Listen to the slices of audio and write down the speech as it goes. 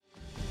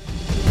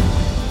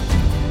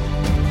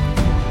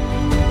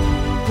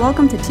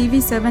Welcome to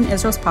TV7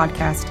 Israel's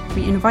podcast.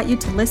 We invite you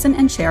to listen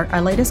and share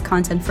our latest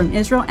content from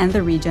Israel and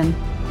the region.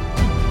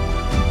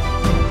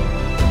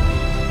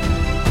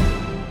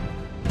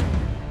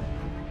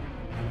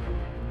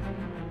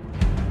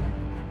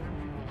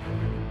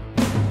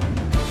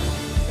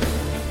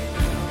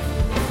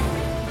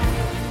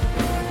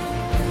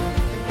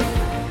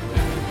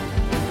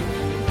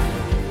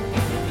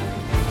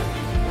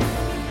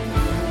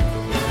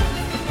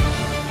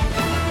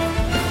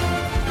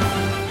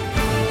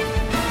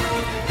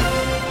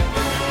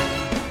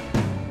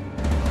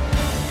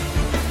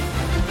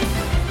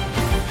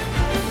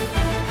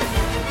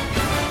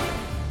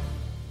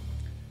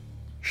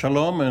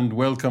 Shalom and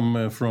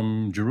welcome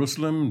from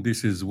Jerusalem.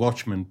 This is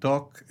Watchman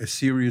Talk, a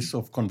series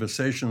of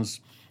conversations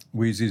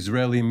with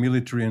Israeli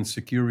military and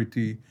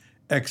security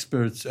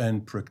experts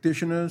and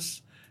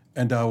practitioners.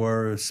 And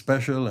our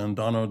special and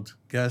honored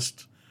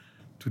guest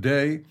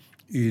today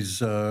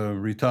is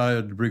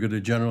retired Brigadier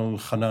General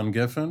Hanan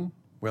Geffen.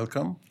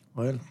 Welcome.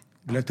 Well,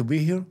 glad to be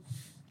here.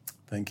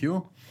 Thank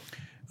you.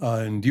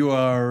 And you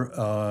are,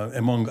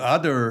 among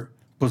other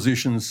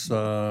positions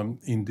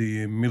in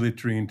the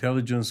military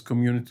intelligence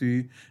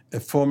community,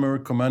 a former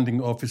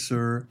commanding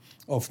officer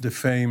of the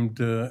famed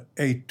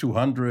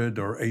 8200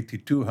 or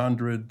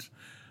 8200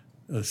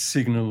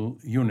 signal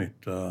unit.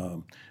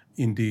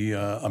 In the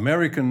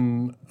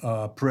American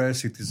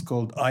press, it is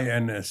called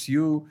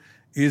INSU,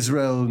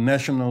 Israel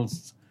National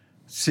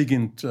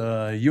SIGINT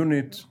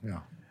Unit.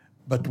 Yeah.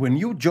 But when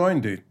you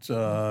joined it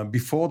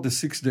before the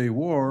Six-Day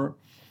War,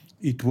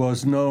 it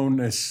was known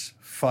as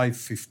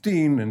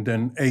 515 and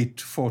then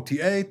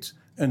 848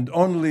 and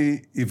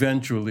only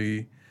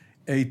eventually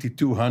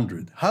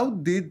 8200. How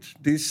did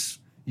this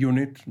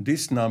unit,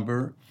 this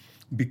number,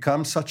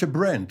 become such a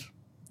brand?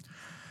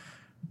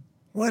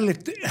 Well,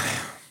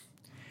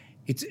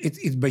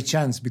 it's by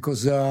chance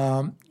because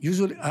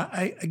usually,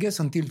 I guess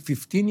until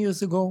 15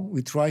 years ago,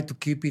 we tried to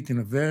keep it in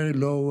a very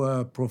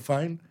low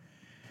profile.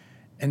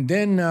 And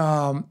then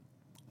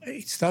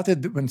it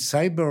started when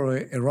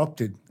cyber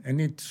erupted,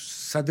 and it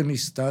suddenly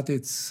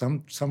started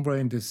somewhere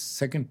in the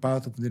second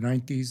part of the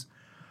 90s.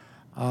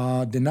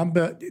 The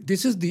number,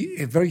 this is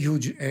a very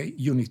huge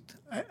unit.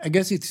 I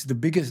guess it's the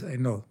biggest. I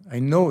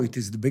know it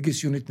is the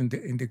biggest unit in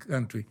the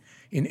country,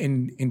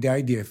 in the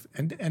IDF,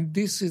 and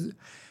this is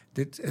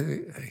that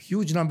a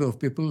huge number of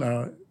people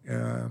are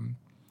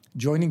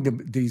joining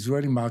the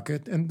Israeli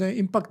market, and the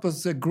impact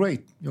was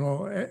great.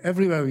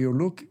 Everywhere you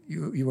look,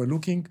 you were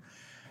looking.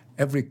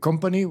 Every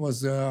company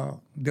was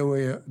they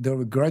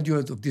were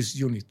graduate of this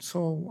unit.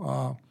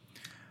 So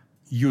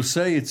you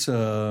say it's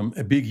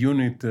a big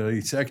unit.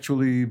 It's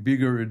actually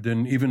bigger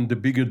than even the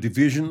bigger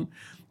division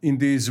in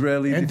the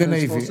Israeli and the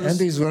Defense Navy Forces. and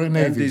the Israeli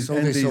Navy. And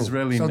the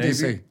Israeli so Navy. They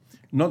say.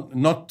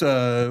 Not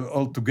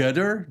all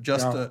together,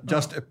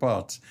 just a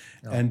part.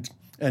 Yeah.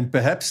 And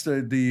perhaps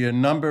the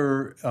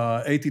number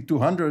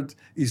 8200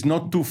 is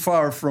not too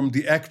far from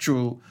the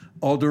actual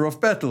order of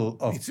battle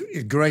of. It's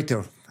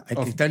greater. I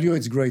can tell you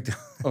it's great.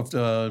 Of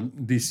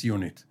this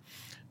unit.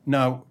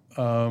 Now,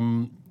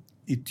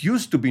 it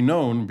used to be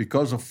known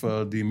because of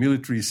the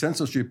military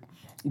censorship,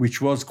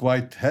 which was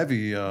quite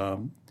heavy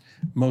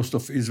most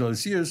of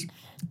Israel's years,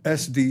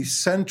 as the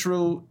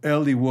Central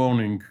Early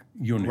Warning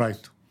Unit.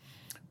 Right.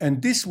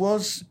 And this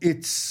was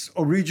its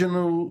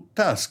original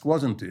task,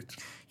 wasn't it?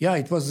 Yeah,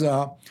 it was.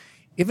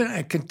 Even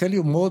I can tell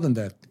you more than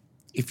that.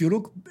 If you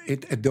look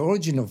at the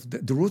origin of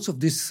the roots of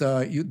this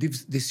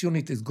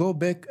unit, it go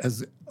back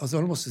as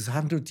almost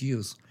 100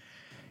 years.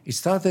 It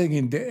started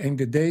in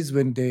the days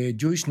when the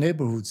Jewish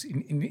neighborhoods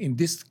in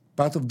this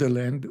part of the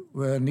land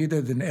were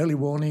needed an early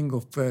warning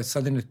of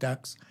sudden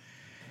attacks,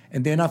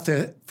 and then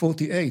after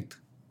 48,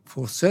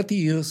 for 30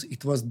 years,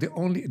 it was the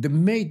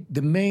main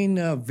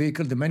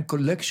vehicle, the main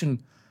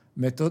collection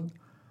method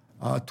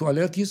to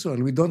alert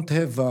Israel. We don't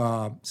have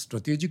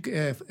strategic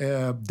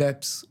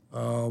depths.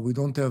 We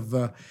don't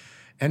have.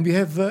 And we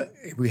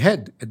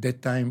had at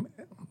that time,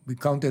 we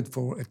counted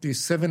for at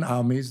least 7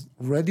 armies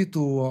ready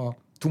to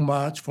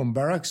march from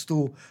barracks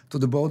to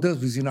the borders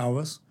within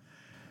hours,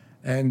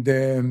 and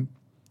then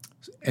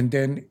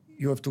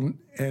you have to.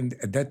 And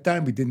at that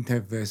time, we didn't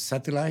have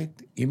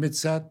satellite,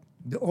 ImageSat.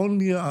 The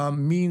only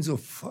means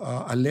of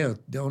alert,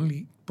 the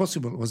only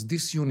possible, was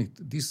this unit.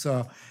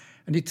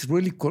 And it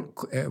really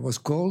was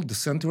called the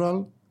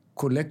Central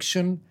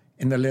Collection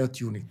and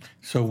Alert Unit.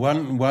 So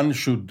one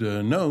should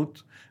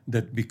note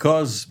that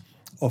because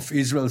of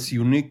Israel's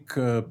unique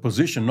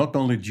position, not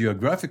only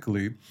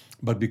geographically,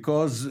 but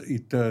because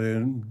it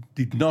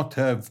did not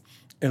have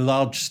a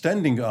large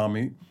standing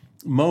army,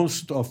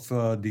 most of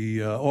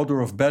the order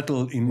of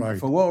battle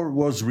for war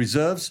was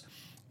reserves,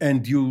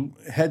 and you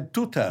had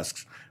 2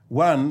 tasks.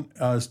 One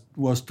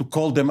was to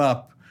call them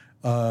up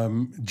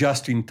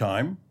just in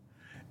time,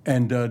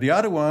 and the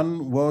other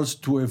one was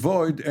to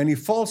avoid any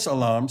false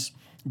alarms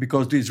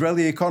because the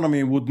Israeli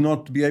economy would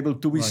not be able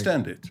to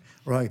withstand it.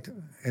 Right.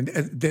 And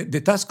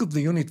the task of the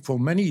unit for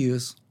many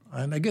years,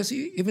 and I guess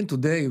even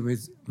today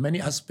with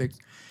many aspects,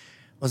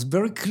 was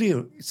very clear.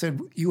 It said,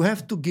 you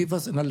have to give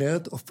us an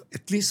alert of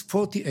at least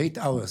 48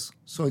 hours.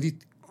 So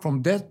it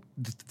from this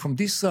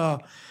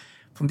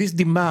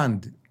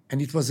demand,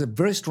 and it was a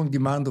very strong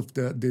demand of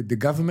the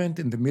government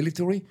and the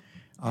military.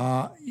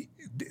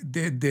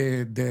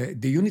 The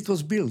unit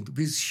was built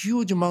with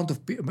huge amount of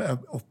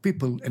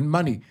people and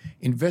money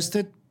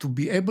invested to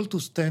be able to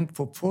stand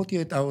for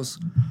 48 hours.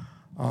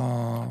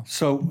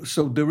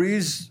 So there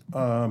is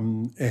a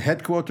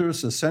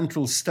headquarters, a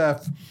central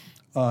staff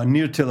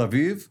near Tel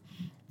Aviv.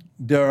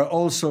 There are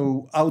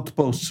also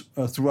outposts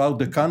throughout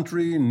the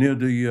country near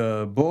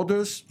the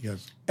borders.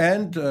 Yes.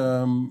 And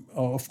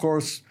of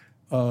course,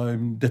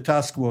 the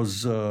task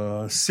was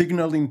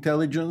signal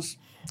intelligence,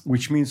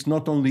 which means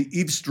not only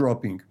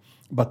eavesdropping,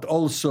 but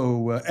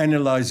also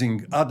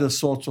analyzing other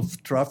sorts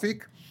of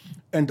traffic,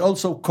 and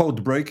also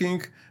code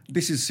breaking.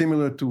 This is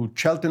similar to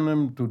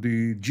Cheltenham, to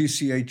the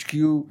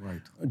GCHQ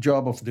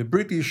job of the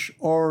British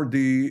or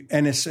the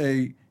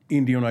NSA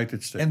in the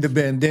United States. And the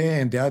BND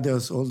and the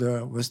others, all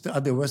the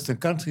other Western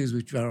countries,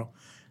 which are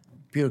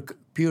peer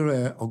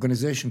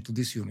organization to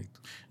this unit.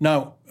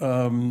 Now,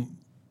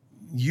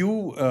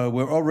 you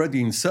were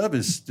already in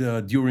service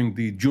during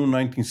the June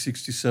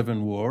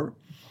 1967 war,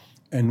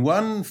 and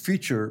one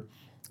feature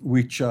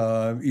which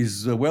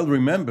is well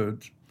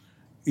remembered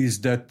is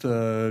that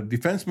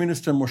Defense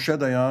Minister Moshe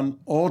Dayan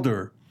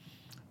ordered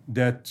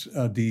that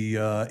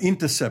the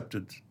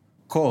intercepted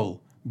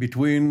call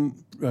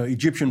between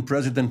Egyptian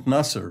President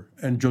Nasser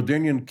and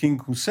Jordanian King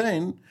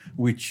Hussein,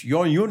 which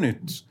your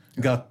unit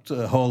got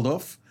hold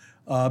of,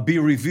 be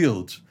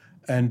revealed.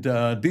 And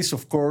this,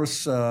 of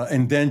course,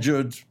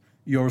 endangered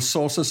your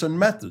sources and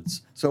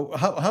methods. So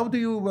how do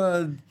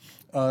you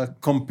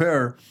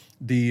compare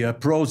the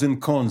pros and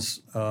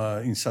cons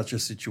in such a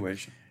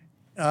situation?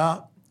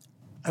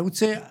 I would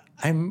say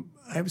I'm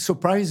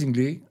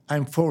surprisingly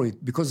for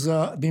it, because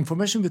the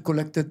information we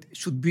collected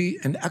should be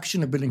an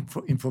actionable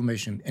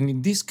information, and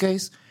in this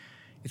case,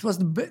 it was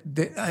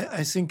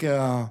I think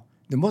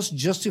the most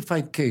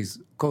justified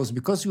cause,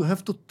 because you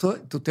have to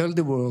tell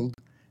the world,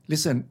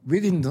 listen, we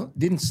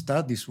didn't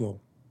start this war,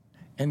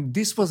 and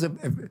this was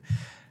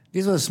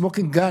a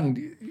smoking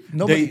gun.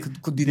 Nobody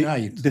could deny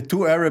it. The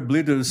two Arab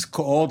leaders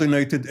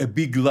coordinated a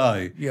big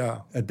lie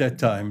Yeah. at that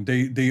time.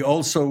 They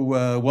also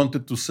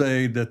wanted to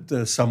say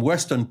that some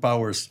Western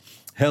powers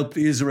helped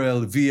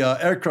Israel via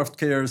aircraft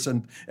carriers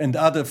and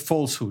other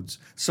falsehoods.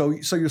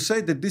 So you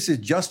say that this is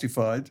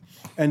justified.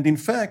 And in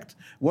fact,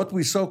 what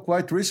we saw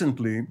quite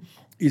recently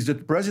is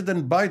that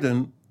President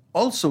Biden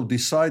also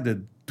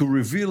decided to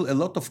reveal a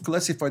lot of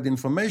classified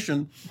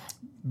information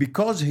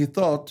because he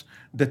thought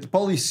that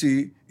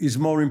policy is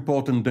more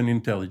important than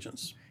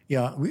intelligence.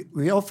 Yeah,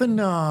 we often,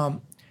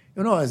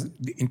 as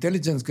the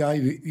intelligence guy,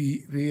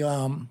 we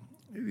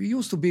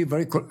used to be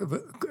very,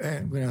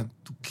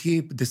 to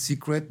keep the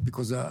secret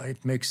because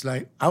it makes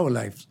our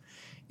lives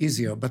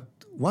easier. But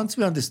once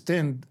we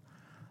understand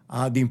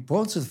the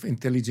importance of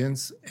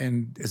intelligence,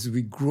 and as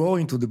we grow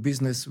into the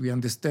business, we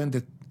understand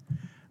that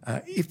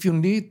if you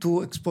need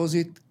to expose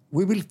it,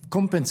 we will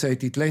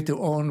compensate it later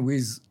on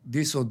with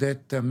this or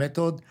that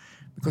method,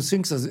 because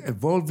things are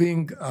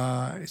evolving,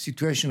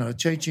 situations are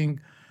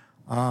changing,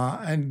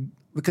 and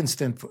we can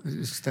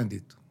stand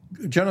it.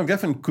 General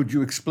Geffen, could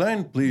you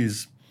explain,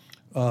 please,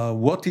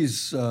 what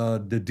is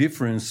the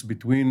difference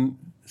between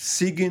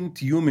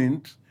SIGINT,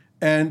 UMINT,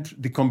 and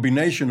the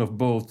combination of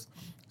both,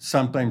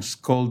 sometimes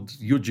called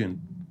UGINT?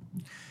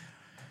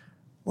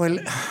 Well,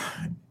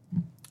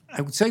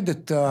 I would say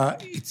that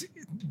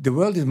the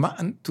world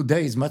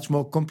today is much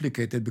more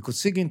complicated,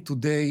 because SIGINT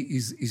today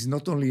is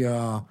not only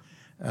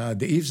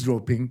the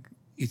eavesdropping.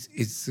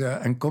 It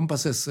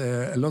encompasses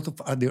a lot of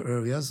other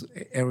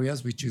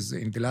areas which is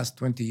in the last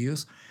 20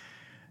 years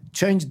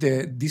changed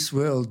this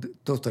world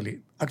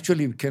totally.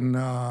 Actually, we can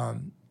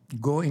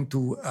go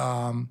into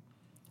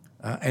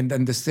and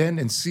understand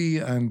and see,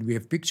 and we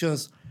have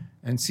pictures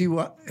and see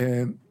what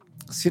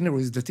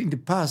sceneries that in the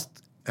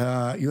past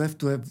you have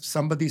to have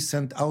somebody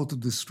sent out to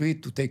the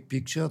street to take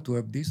picture to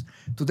have this.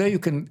 Today you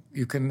can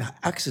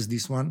access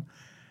this one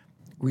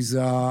with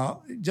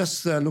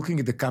just looking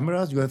at the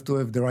cameras. You have to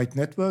have the right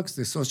networks,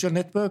 the social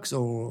networks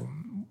or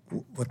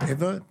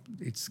whatever.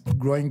 It's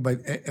growing by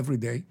every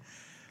day.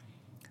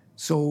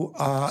 So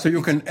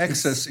you can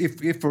access,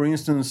 if for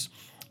instance,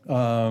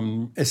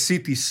 a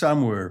city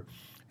somewhere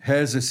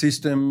has a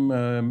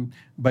system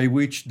by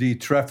which the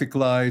traffic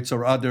lights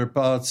or other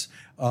parts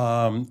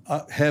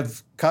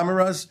have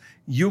cameras,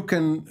 you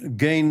can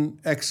gain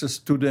access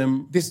to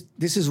them.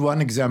 This is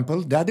one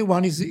example. The other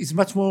one is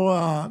much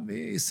more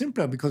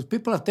simpler, because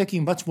people are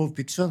taking much more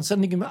pictures and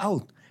sending them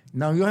out.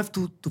 Now you have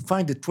to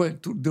find the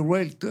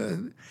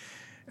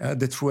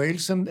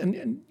trails,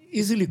 and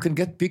easily you can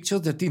get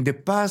pictures that in the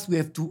past we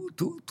have to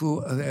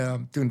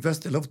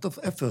invest a lot of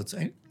efforts.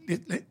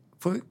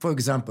 For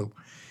example,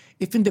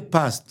 if in the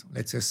past,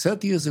 let's say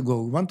 30 years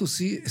ago, we want to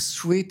see a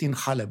street in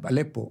Halab,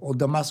 Aleppo, or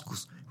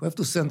Damascus, we have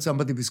to send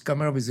somebody with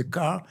camera, with a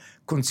car,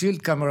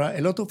 concealed camera, a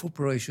lot of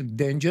operation,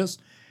 dangers,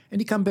 and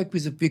he come back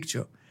with a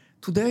picture.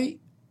 Today,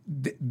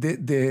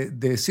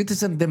 the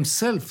citizens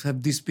themselves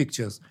have these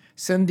pictures,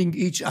 sending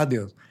each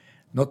other.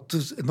 Not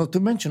to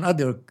mention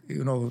other,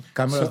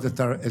 cameras that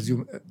are, as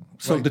you.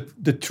 So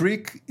right. the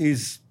trick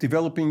is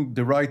developing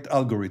the right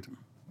algorithm.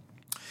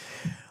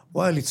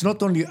 Well, it's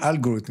not only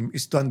algorithm;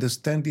 it's to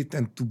understand it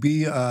and to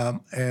be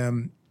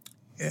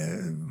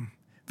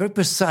very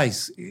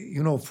precise.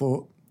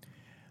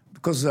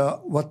 Because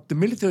what the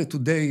military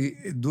today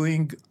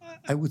doing,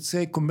 I would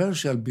say,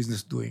 commercial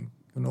business doing.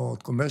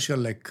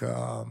 Commercial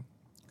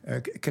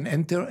can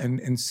enter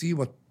and see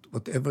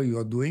whatever you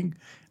are doing,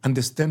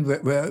 understand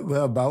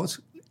whereabouts.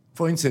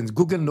 For instance,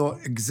 Google know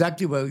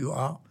exactly where you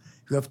are.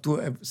 You have to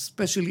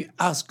especially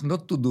ask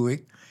not to do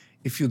it.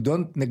 If you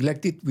don't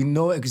neglect it, we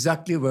know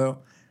exactly where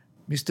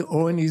Mr.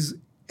 Oren is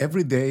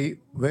every day,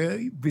 where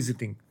he's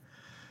visiting.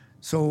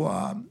 So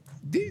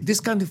this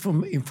kind of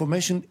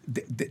information,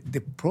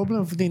 the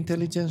problem of the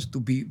intelligence to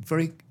be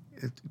very,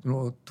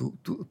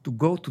 to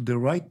go to the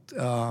right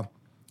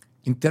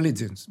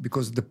intelligence,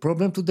 because the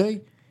problem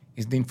today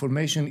is the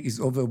information is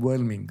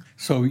overwhelming.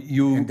 So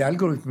and the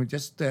algorithm,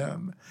 just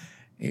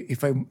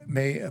if I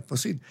may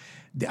proceed,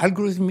 the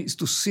algorithm is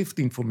to sift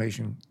the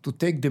information, to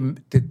take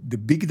the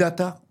big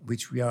data,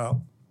 which we are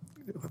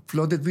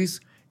flooded with,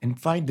 and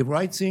find the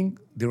right thing,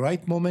 the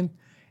right moment,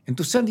 and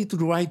to send it to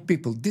the right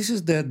people. This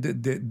is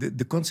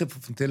the concept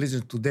of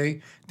intelligence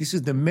today. This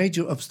is the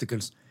major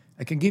obstacles.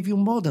 I can give you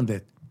more than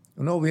that.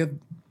 We have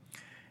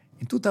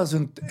in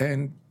 2000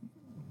 and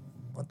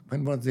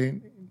when was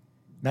it?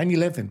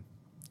 9/11.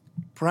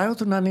 Prior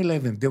to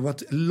 9/11, there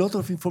was a lot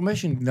of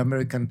information in the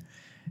American,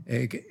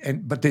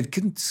 but they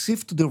couldn't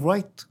sift to the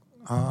right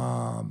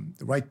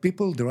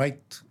people,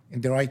 in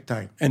the right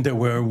time. And there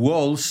were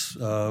walls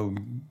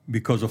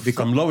because of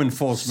some law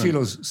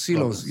enforcement.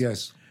 Silos,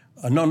 yes.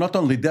 No, not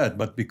only that,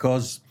 but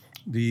because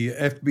the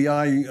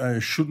FBI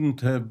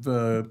shouldn't have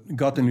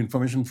gotten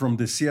information from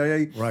the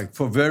CIA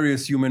for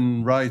various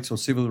human rights or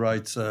civil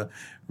rights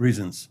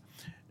reasons.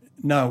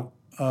 Now,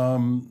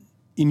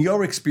 in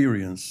your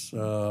experience,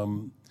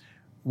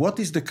 what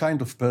is the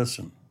kind of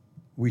person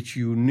which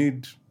you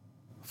need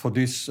for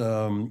this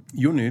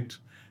unit,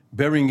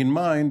 bearing in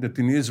mind that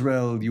in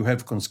Israel you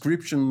have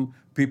conscription,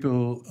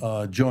 people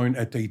join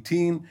at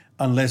 18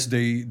 unless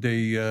they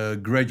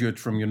graduate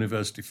from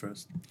university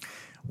first?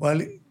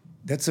 Well,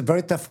 that's a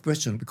very tough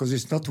question because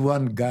it's not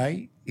one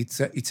guy. It's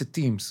a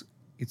teams.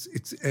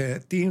 It's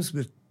teams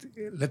with,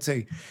 let's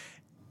say,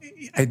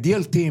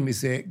 ideal team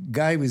is a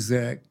guy with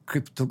a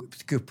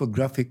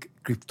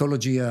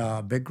cryptology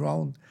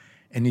background,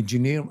 an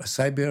engineer, a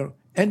cyber,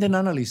 and an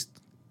analyst,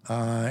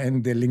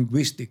 and a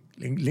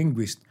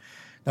linguist.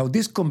 Now,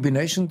 these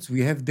combinations,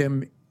 we have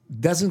them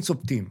dozens of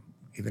teams,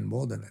 even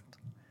more than that,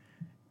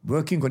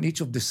 working on each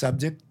of the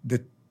subjects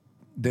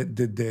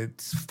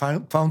that's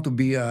found to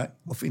be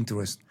of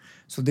interest.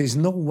 So there is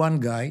no one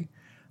guy.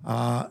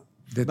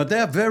 But they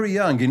are very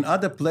young. In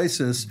other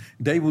places,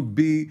 they would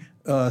be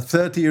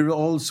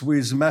 30-year-olds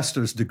with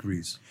master's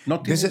degrees.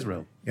 Not in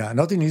Israel.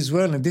 Not in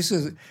Israel. And it's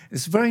a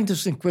very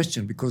interesting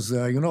question because,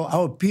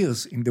 our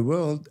peers in the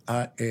world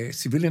are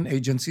civilian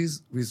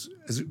agencies with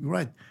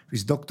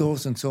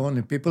doctors and so on,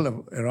 and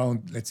people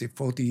around, let's say,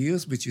 40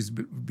 years, which is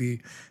the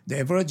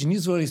average. In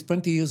Israel is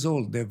 20 years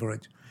old, the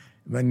average.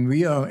 When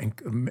we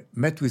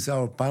met with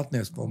our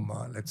partners from,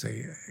 let's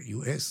say,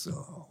 US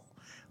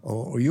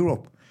or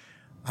Europe,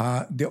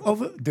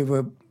 they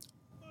were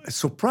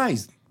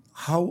surprised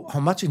how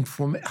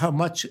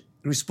much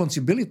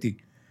responsibility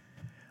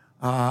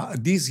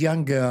these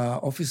young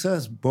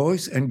officers,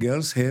 boys and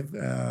girls, have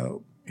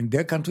in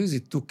their countries.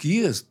 It took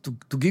years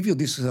to give you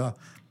this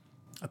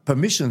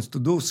permissions to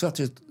do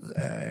such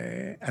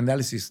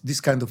analysis, this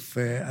kind of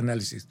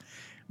analysis.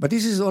 But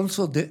this is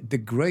also the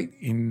great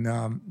in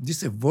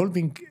this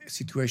evolving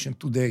situation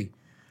today,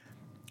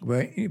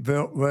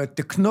 where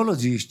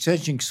technology is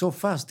changing so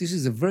fast. This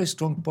is a very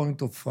strong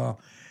point of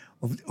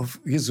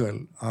Israel.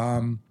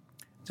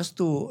 Just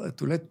to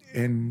let,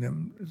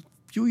 in a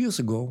few years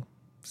ago,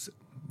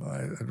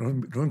 I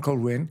don't recall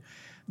when,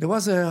 there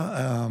was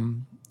a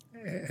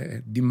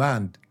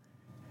demand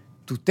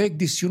to take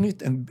this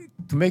unit and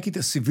to make it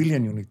a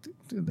civilian unit,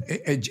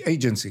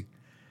 agency.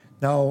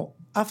 Now,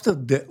 after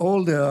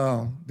all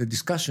the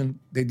discussion,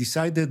 they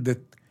decided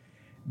that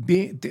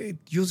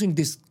using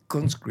this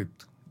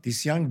conscript,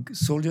 these young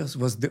soldiers,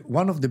 was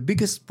one of the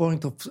biggest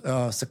point of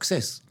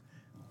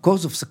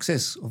cause of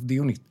success of the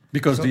unit.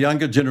 Because the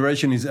younger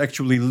generation is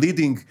actually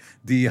leading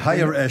the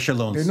higher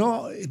echelons.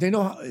 They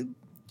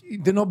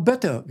know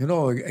better.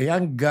 A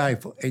young guy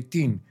for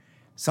 18,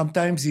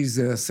 sometimes he's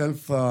a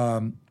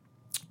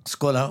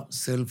scholar,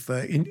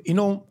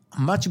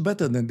 much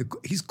better than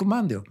his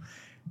commander.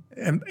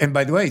 And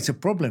by the way, it's a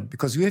problem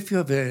because if you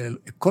have a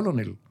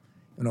colonel,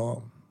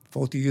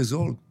 40 years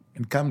old,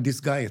 and come this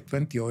guy at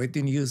 20 or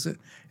 18 years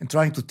and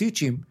trying to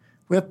teach him,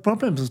 we have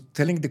problems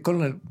telling the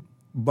colonel,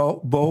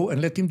 bow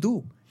and let him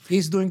do.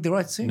 He's doing the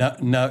right thing.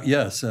 Now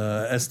yes,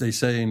 as they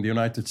say in the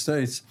United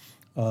States,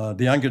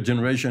 the younger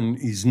generation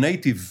is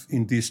native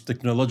in this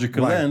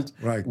technological land,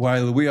 right.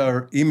 while we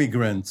are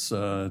immigrants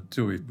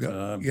to it.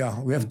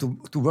 We have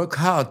to work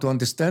hard to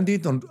understand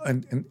it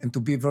and to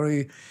be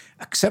very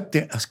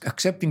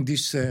accepting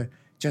this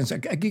chance.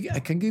 I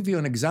can give you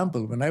an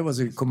example. When I was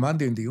a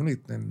commander in the unit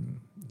in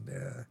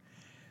the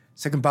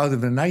second part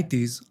of the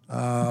 90s,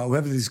 we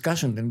have a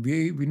discussion, and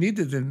we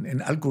needed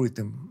an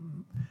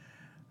algorithm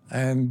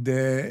and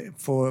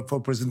for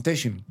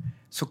presentation.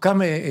 So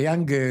come a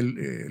young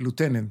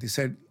lieutenant. He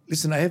said,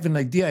 listen, I have an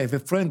idea. I have a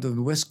friend on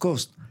the West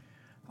Coast.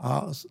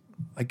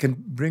 I can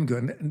bring you.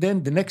 And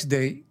then the next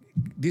day,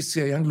 this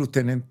young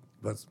lieutenant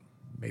was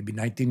maybe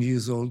 19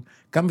 years old,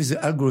 come with an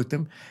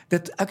algorithm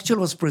that actually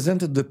was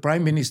presented to the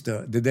prime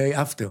minister the day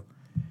after.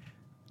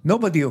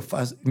 Nobody of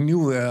us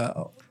knew,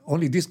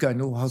 only this guy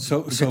knew how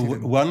to get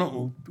it.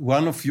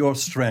 One of your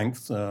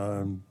strengths,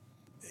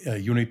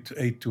 Unit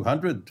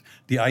 8200,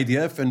 the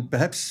IDF, and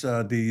perhaps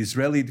the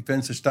Israeli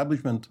defense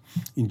establishment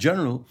in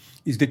general,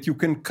 is that you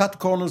can cut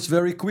corners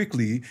very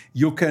quickly.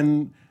 You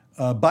can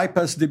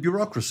bypass the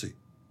bureaucracy.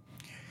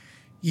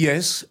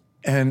 Yes,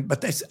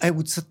 but I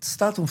would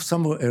start from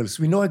somewhere else.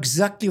 We know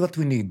exactly what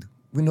we need.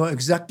 We know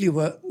exactly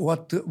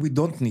what we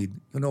don't need.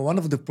 One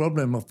of the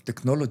problems of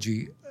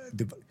technology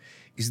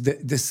is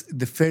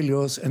the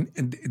failures and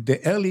the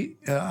early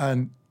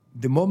and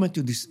the moment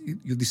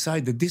you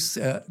decide that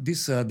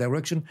this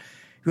direction,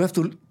 you have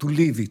to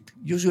leave it.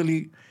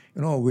 Usually,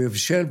 we have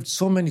shelved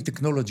so many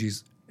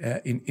technologies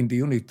in the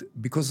unit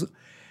because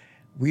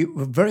we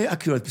were very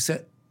accurate. We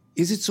said,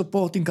 is it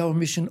supporting our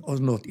mission or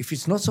not? If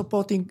it's not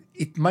supporting,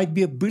 it might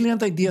be a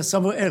brilliant idea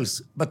somewhere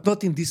else, but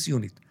not in this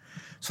unit.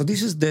 So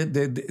this is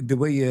the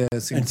way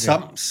things.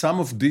 And some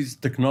of these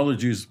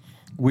technologies,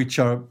 which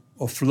are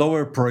of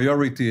lower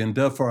priority and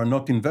therefore are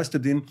not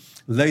invested in,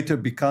 later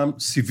become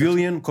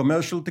civilian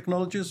commercial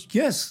technologies?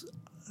 Yes.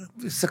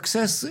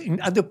 Success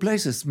in other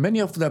places. Many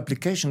of the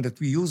applications that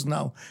we use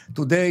now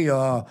today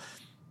are,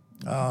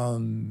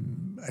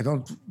 I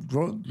don't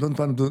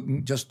want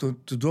to just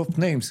to drop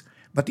names,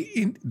 but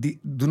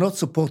do not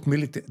support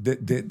military,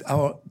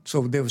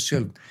 so they were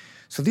shelved.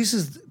 So this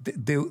is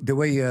the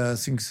way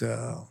things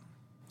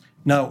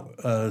Now,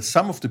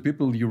 some of the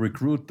people you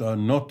recruit are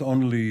not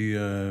only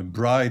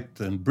bright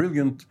and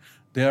brilliant,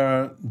 they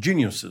are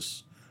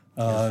geniuses.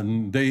 Yes.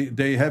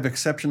 They have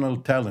exceptional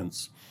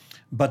talents,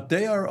 but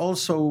they are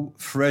also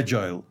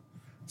fragile.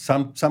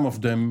 Some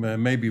of them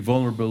may be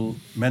vulnerable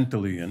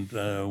mentally, and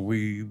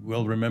we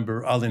well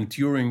remember Alan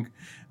Turing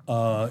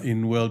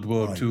in World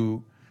War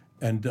II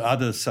and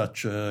other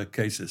such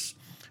cases.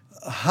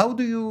 How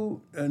do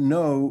you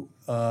know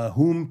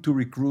whom to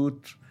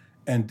recruit,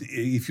 and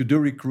if you do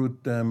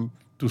recruit them,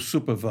 to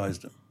supervise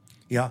them?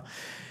 Yeah,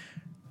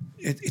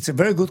 it's a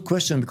very good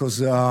question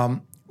because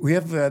we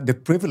have the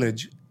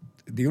privilege,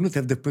 the unit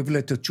have the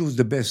privilege to choose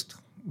the best.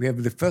 We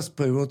have the first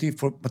priority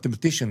for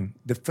mathematician,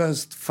 the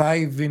first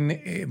 5 in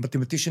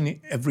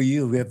mathematician every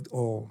year we have,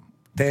 or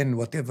 10,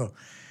 whatever,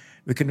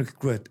 we can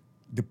recruit.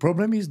 The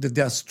problem is that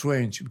they are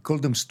strange. We call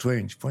them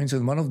strange. For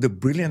instance, one of the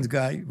brilliant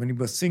guy, when he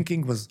was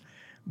thinking, was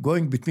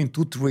going between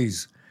 2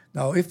 trees.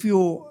 Now,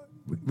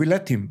 we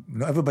let him.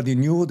 Everybody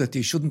knew that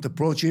he shouldn't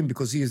approach him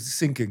because he is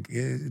thinking,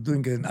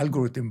 doing an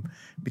algorithm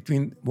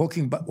between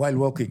walking while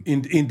walking.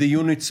 In the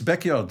unit's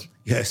backyard?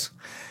 Yes.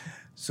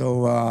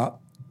 So,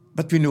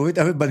 but we knew it.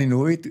 Everybody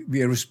knew it.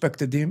 We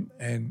respected him.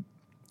 And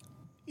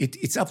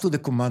it's up to the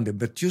commander.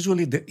 But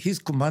usually his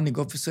commanding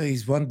officer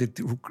is one that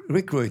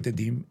recruited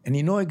him. And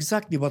he knows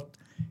exactly what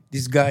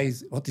is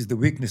the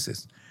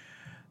weaknesses.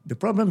 The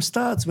problem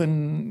starts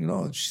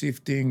when,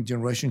 shifting,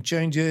 generation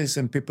changes,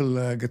 and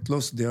people get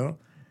lost there.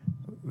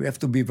 We have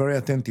to be very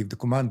attentive, the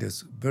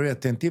commanders, very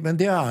attentive. And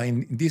they are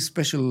in this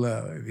special,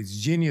 it's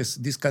genius,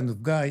 these kind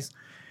of guys.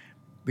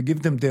 We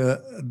give them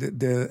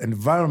the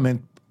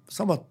environment,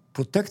 somewhat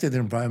protected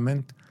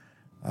environment,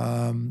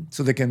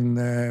 so they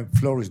can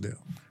flourish there.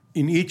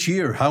 In each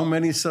year, how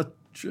many such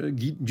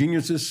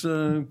geniuses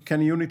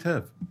can a unit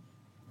have?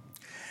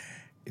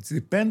 It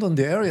depends on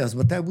the areas,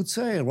 but I would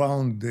say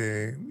around,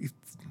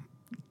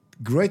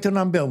 greater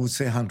number, I would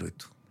say 100.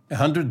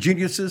 100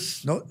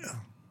 geniuses? No.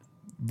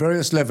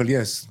 Various level,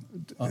 yes.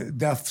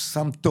 There are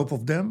some top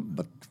of them,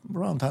 but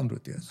around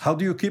 100, yes. How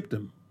do you keep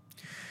them?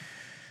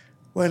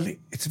 Well,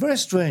 it's very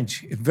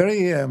strange.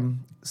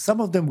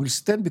 Some of them will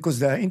stand because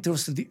they are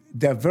interested.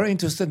 They are very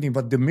interested in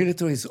what the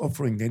military is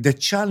offering them. The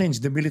challenge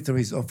the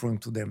military is offering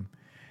to them.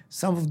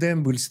 Some of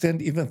them will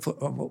stand even for.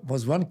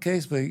 Was one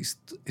case where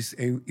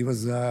he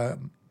was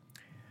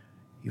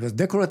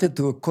decorated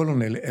to a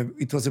colonel.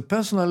 It was a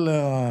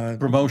personal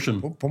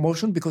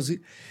promotion because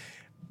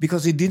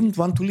he didn't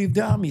want to leave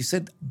the army. He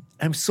said,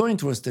 I'm so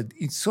interested.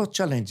 It's so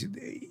challenging.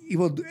 He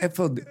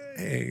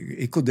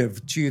could have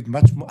achieved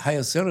much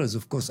higher salaries,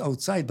 of course,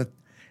 outside, but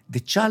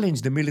the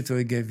challenge the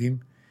military gave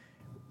him,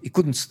 he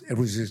couldn't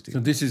resist it. So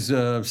this is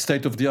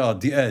state of the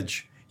art, the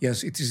edge.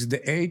 Yes, it is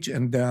the edge.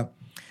 And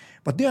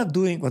what they are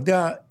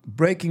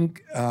breaking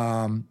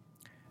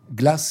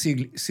glass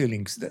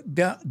ceilings.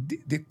 They're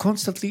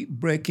constantly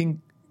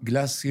breaking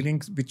glass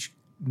ceilings, which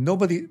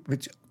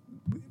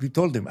we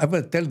told them, I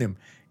will tell them,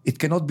 it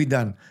cannot be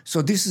done.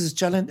 So this is a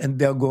challenge, and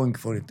they are going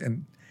for it.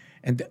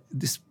 And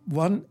this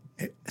one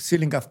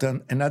ceiling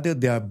after another,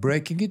 they are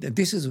breaking it. And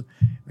this is,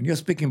 when you're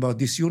speaking about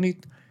this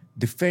unit,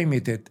 the fame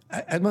it had.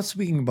 I'm not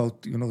speaking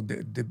about,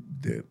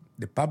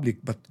 the public,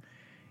 but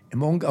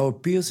among our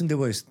peers in the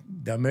West,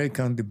 the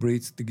American, the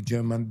Brits, the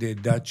German, the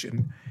Dutch,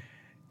 and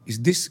is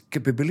this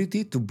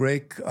capability to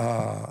break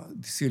the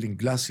ceiling,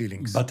 glass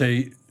ceilings. But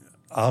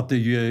are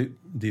the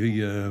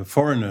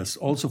foreigners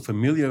also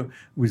familiar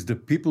with the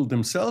people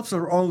themselves,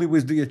 or only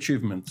with the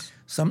achievements?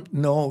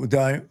 No,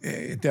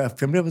 they are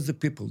familiar with the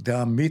people. There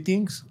are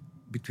meetings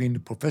between the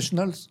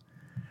professionals.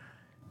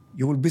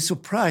 You will be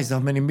surprised how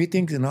many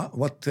meetings and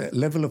what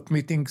level of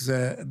meetings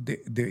there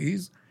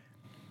is.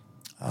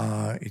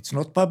 It's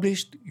not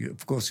published.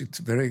 Of course, it's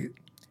very...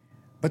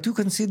 But you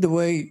can see the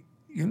way,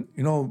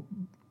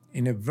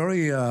 in a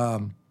very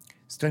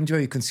strange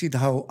way, you can see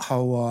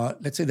how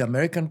let's say, the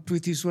American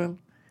treat Israel.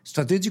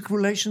 Strategic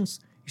relations,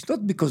 it's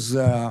not because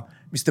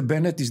Mr.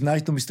 Bennett is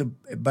nice to Mr.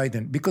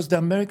 Biden, because the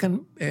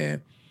American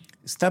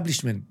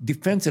establishment,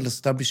 defense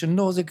establishment,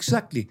 knows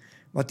exactly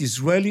what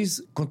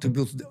Israelis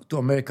contribute to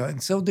America,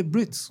 and so the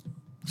Brits.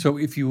 So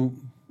if you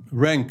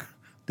rank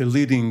the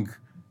leading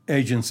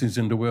agencies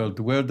in the world,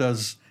 where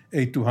does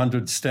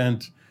A200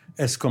 stand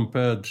as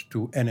compared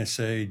to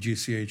NSA,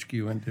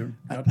 GCHQ, and the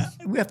others?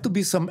 We have to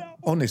be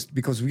honest,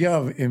 because we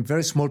are in a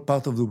very small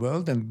part of the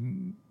world,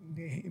 and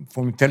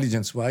from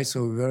intelligence-wise,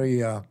 so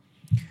very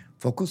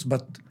focused.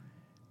 But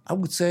I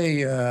would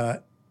say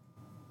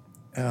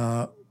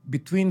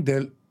between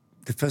the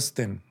first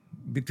 10,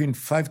 between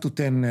 5 to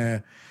 10,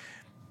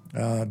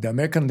 the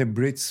American and the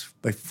Brits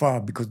by far,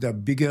 because they are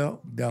bigger,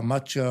 they are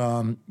much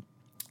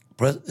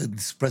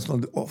spread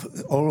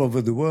all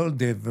over the world.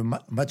 They have a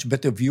much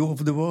better view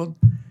of the world.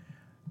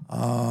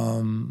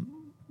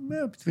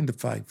 Between the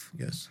 5,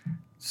 yes.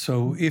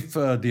 So if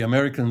the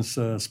Americans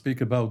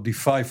speak about the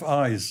 5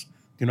 eyes,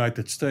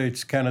 United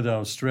States, Canada,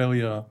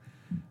 Australia,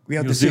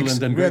 New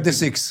Zealand, and we are the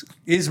 6th.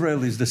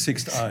 Israel is the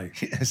 6th eye.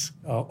 Yes.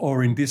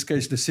 Or in this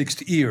case, the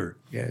 6th ear.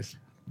 Yes.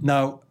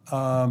 Now,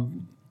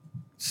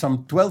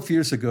 some 12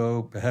 years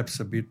ago, perhaps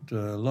a bit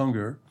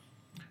longer,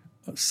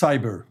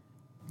 cyber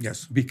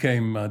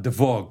became the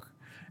vogue.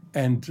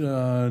 And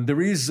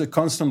there is a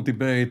constant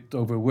debate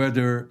over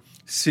whether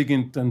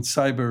SIGINT and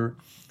cyber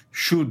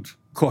should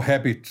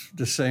cohabit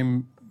the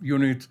same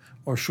unit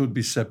or should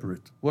be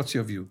separate. What's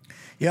your view?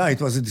 Yeah,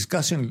 it was a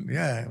discussion.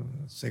 Yeah,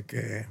 it's like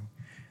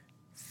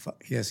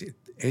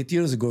 8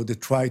 years ago they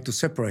tried to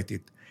separate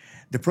it.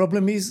 The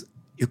problem is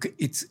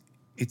it's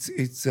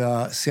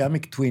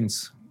Siamese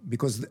twins,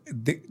 because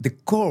the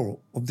core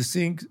of the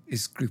thing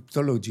is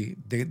cryptology,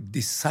 the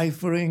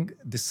deciphering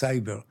the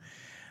cyber,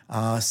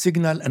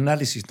 signal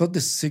analysis, not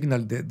the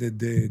signal,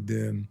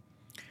 the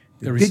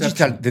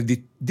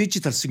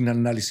digital signal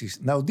analysis.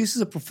 Now, this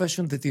is a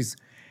profession that is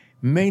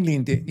mainly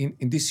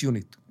in this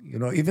unit.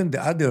 Even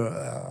the other,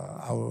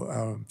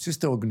 our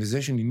sister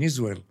organization in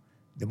Israel,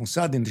 the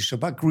Mossad and the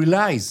Shabak,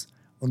 relies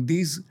on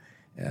this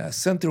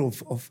center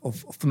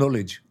of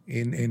knowledge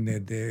in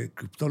the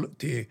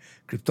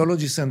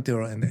cryptology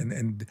center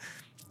and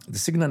the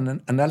signal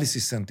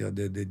analysis center,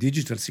 the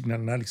digital signal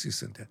analysis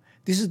center.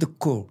 This is the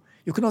core.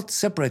 You cannot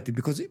separate it,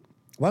 because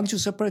once you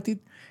separate it,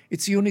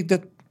 it's a unit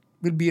that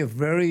will be a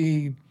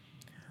very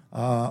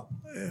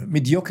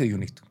mediocre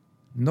unit,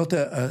 not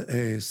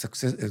a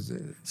success.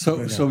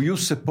 So you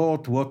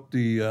support what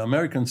the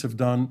Americans have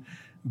done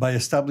by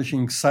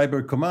establishing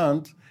Cyber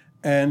Command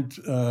and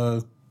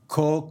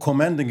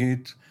co-commanding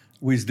it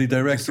with the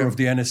director of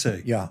the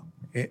NSA. Yeah,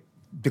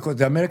 because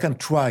the American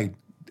tried.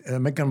 The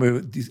American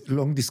were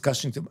long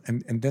discussions,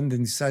 and then they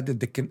decided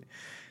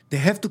they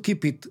have to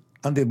keep it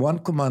under one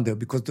commander,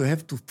 because they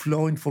have to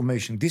flow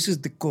information. This is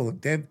the core.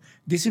 They have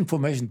this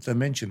information that I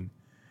mentioned,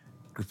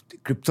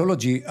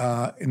 cryptology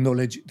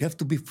knowledge, they have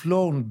to be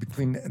flown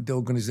between the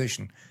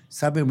organization.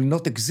 Cyber will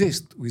not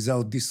exist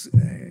without this.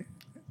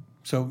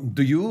 So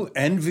do you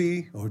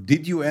envy, or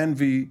did you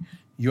envy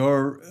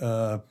your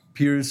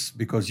peers,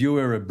 because you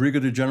were a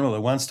brigadier general, a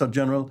 1-star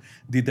general,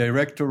 the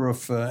director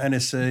of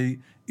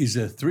NSA is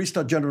a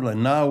 3-star general,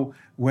 and now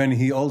when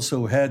he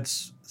also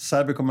heads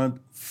Cyber Command,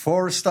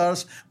 4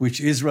 stars, which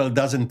Israel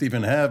doesn't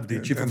even have. The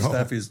chief of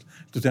staff is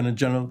Lieutenant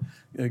General.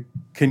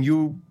 Can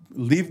you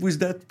live with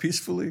that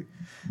peacefully?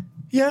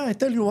 Yeah, I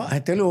tell you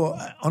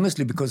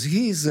honestly, because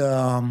he's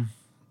the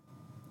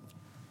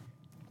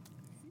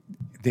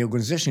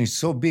organization is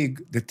so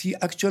big that he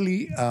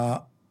actually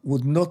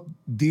would not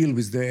deal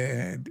with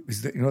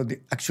the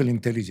actual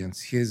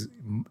intelligence. His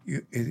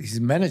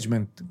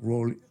management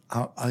role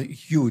are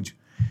huge.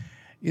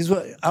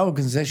 Our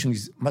organization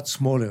is much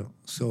smaller,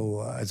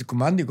 so as a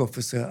commanding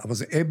officer, I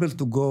was able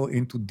to go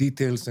into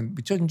details, and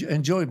which I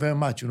enjoy very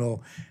much. You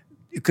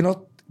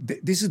cannot.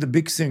 This is the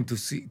big thing, to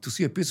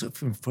see a piece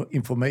of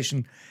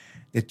information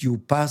that you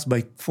pass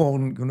by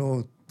phone.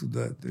 To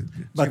the.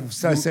 But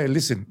I say,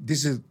 listen,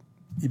 this is.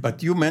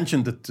 But you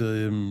mentioned that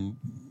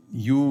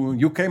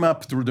you came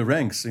up through the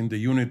ranks in the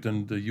unit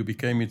and you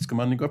became its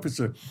commanding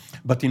officer.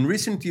 But in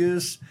recent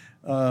years,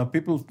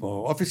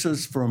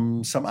 officers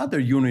from some other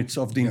units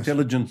of the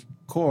intelligence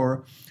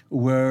corps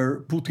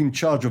were put in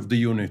charge of the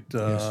unit.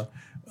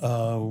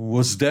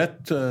 Was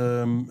that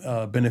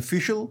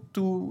beneficial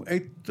to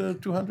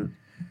 8200?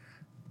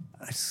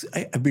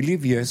 I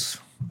believe yes.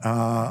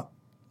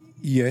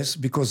 Yes,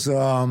 because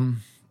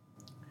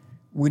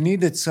we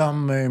needed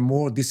some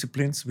more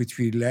disciplines which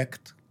we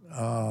lacked,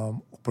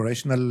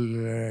 operational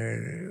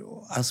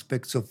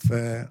aspects of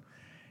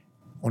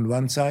on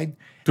one side.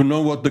 To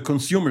know what the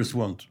consumers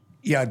want.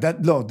 Yeah,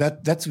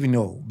 that's we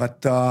know.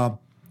 But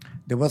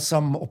there was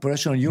some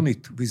operational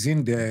unit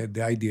within the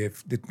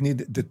IDF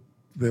that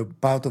were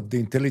part of the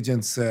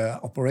intelligence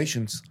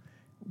operations.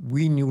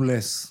 We knew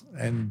less,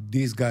 and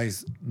these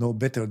guys know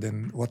better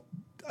than what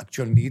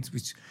actual needs,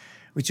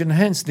 which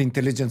enhanced the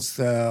intelligence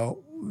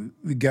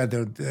we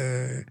gathered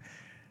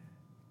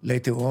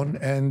later on.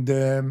 And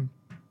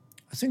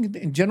I think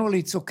in general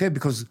it's okay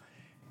because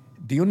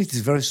the unit is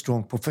very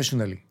strong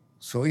professionally.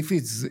 So if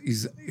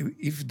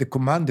the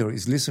commander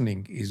is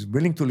listening, is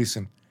willing to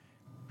listen,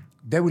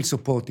 they will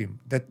support him.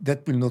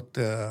 That will not.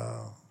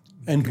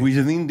 And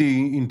within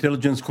the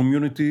intelligence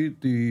community,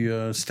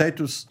 the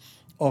status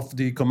of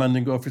the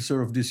commanding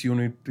officer of this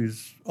unit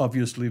is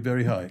obviously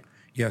very high.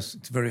 Yes,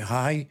 it's very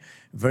high.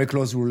 Very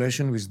close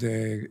relation with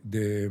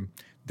the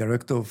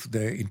director of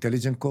the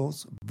intelligence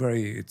corps.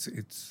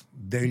 It's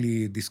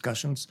daily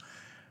discussions.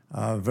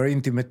 Very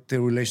intimate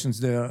relations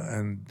there,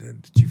 and the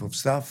chief of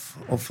staff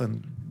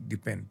often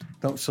depend.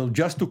 So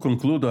just to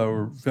conclude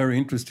our very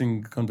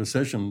interesting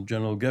conversation,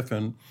 General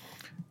Geffen,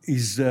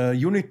 is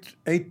Unit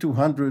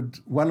 8200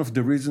 one of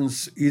the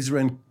reasons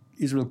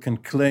Israel can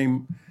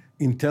claim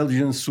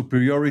intelligence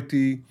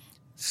superiority,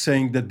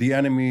 saying that the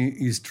enemy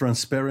is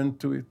transparent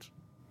to it?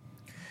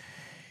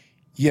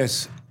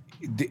 Yes,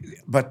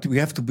 but we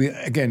have to be,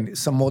 again,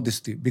 some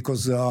modesty,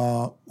 because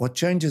what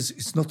changes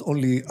is not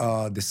only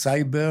the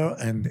cyber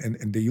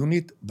and the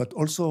unit, but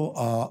also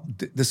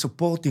the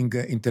supporting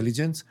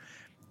intelligence,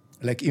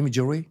 like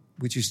imagery,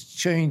 which has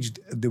changed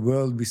the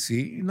world we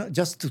see.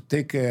 Just to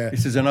take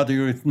this is another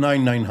unit,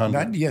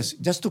 9900. Yes,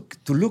 just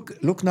to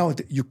look now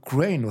at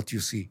Ukraine, what you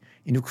see.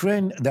 In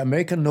Ukraine, the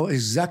Americans know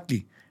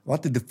exactly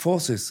what are the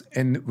forces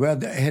and where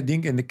they're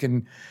heading, and they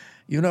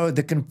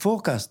can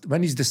forecast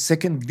when is the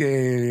second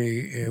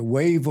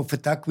wave of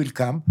attack will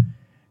come.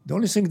 The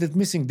only thing that's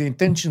missing, the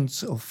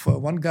intentions of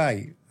one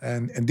guy.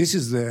 And this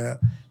is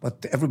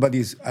what everybody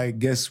is, I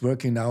guess,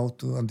 working now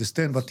to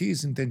understand what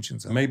his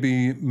intentions are.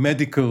 Maybe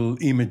medical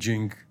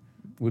imaging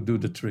would do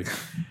the trick.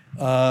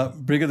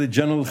 Brigadier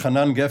General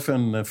Hanan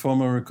Geffen,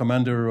 former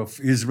commander of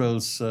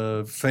Israel's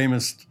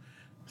famous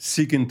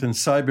SIGINT and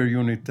cyber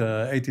unit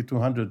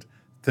 8200,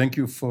 thank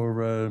you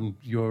for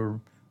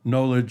your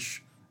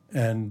knowledge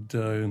and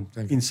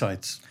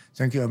insights.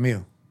 Thank you,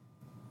 Amir.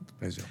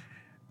 Pleasure.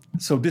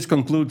 So this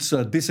concludes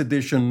this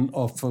edition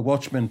of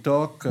Watchmen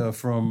Talk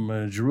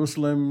from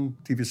Jerusalem,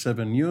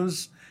 TV7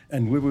 News,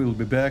 and we will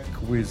be back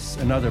with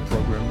another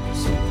program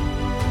soon.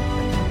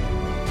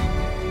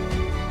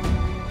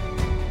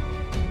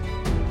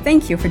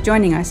 Thank you for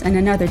joining us in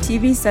another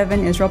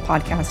TV7 Israel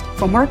podcast.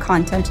 For more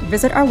content,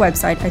 visit our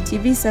website at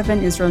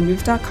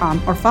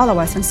tv7israelnews.com or follow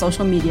us on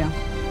social media.